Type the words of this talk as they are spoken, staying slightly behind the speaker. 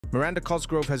Miranda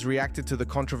Cosgrove has reacted to the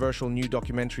controversial new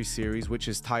documentary series, which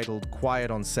is titled Quiet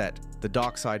on Set: The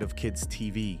Dark Side of Kids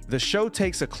TV. The show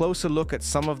takes a closer look at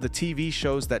some of the TV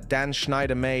shows that Dan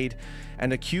Schneider made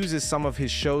and accuses some of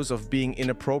his shows of being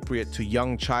inappropriate to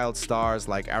young child stars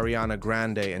like Ariana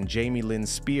Grande and Jamie Lynn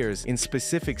Spears in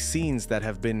specific scenes that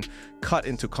have been cut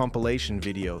into compilation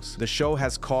videos. The show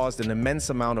has caused an immense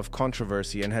amount of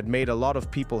controversy and had made a lot of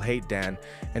people hate Dan,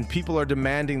 and people are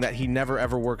demanding that he never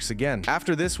ever works again.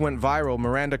 After this went viral,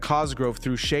 Miranda Cosgrove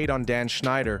threw shade on Dan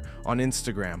Schneider on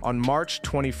Instagram. On March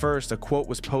 21st, a quote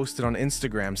was posted on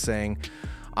Instagram saying,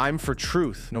 "I'm for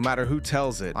truth, no matter who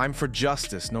tells it. I'm for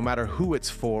justice, no matter who it's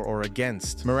for or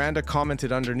against." Miranda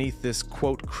commented underneath this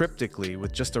quote cryptically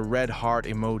with just a red heart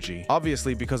emoji.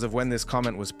 Obviously, because of when this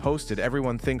comment was posted,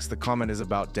 everyone thinks the comment is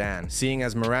about Dan. Seeing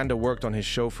as Miranda worked on his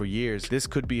show for years, this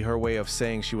could be her way of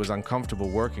saying she was uncomfortable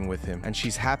working with him, and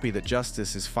she's happy that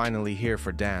justice is finally here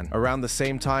for Dan. Around the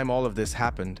same time all of this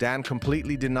happened, Dan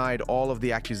completely denied all of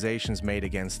the accusations made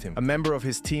against him. A member of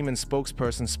his team and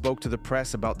spokesperson spoke to the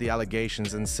press about the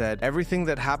allegations and said, "Everything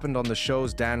that happened on the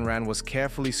shows Dan ran was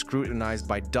carefully scrutinized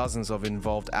by dozens of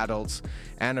involved adults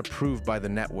and approved by the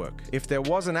network. If there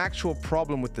was an actual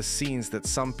problem with the scenes that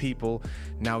some people,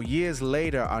 now years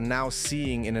later, are now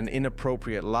seeing in an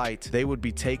inappropriate light, they would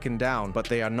be taken down, but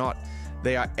they are not.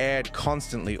 They are aired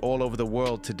constantly all over the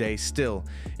world today still,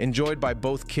 enjoyed by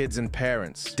both kids and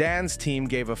parents." Dan's team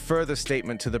gave a further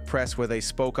statement to the press where they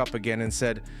spoke up again and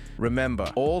said,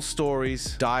 "Remember, all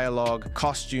stories, dialogue,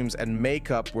 costumes, and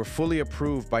makeup were fully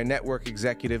approved by network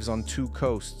executives on two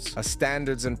coasts. A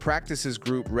standards and practices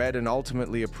group read and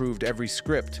ultimately approved every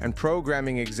script, and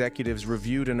programming executives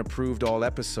reviewed and approved all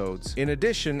episodes. In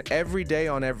addition, every day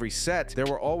on every set, there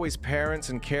were always parents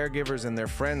and caregivers and their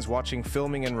friends watching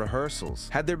filming and rehearsals.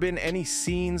 Had there been any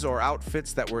scenes or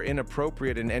outfits that were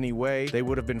inappropriate in any way, they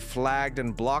would have been flagged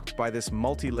and blocked by this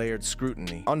multi-layered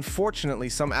scrutiny. Unfortunately,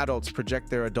 some adults project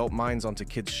their adult minds onto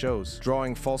kids' shows,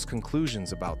 drawing false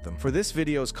conclusions about them." For this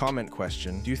video's comment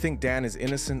question, do you think Dan is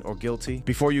innocent or guilty?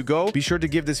 Before you go, be sure to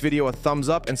give this video a thumbs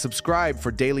up and subscribe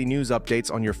for daily news updates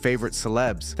on your favorite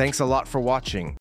celebs. Thanks a lot for watching.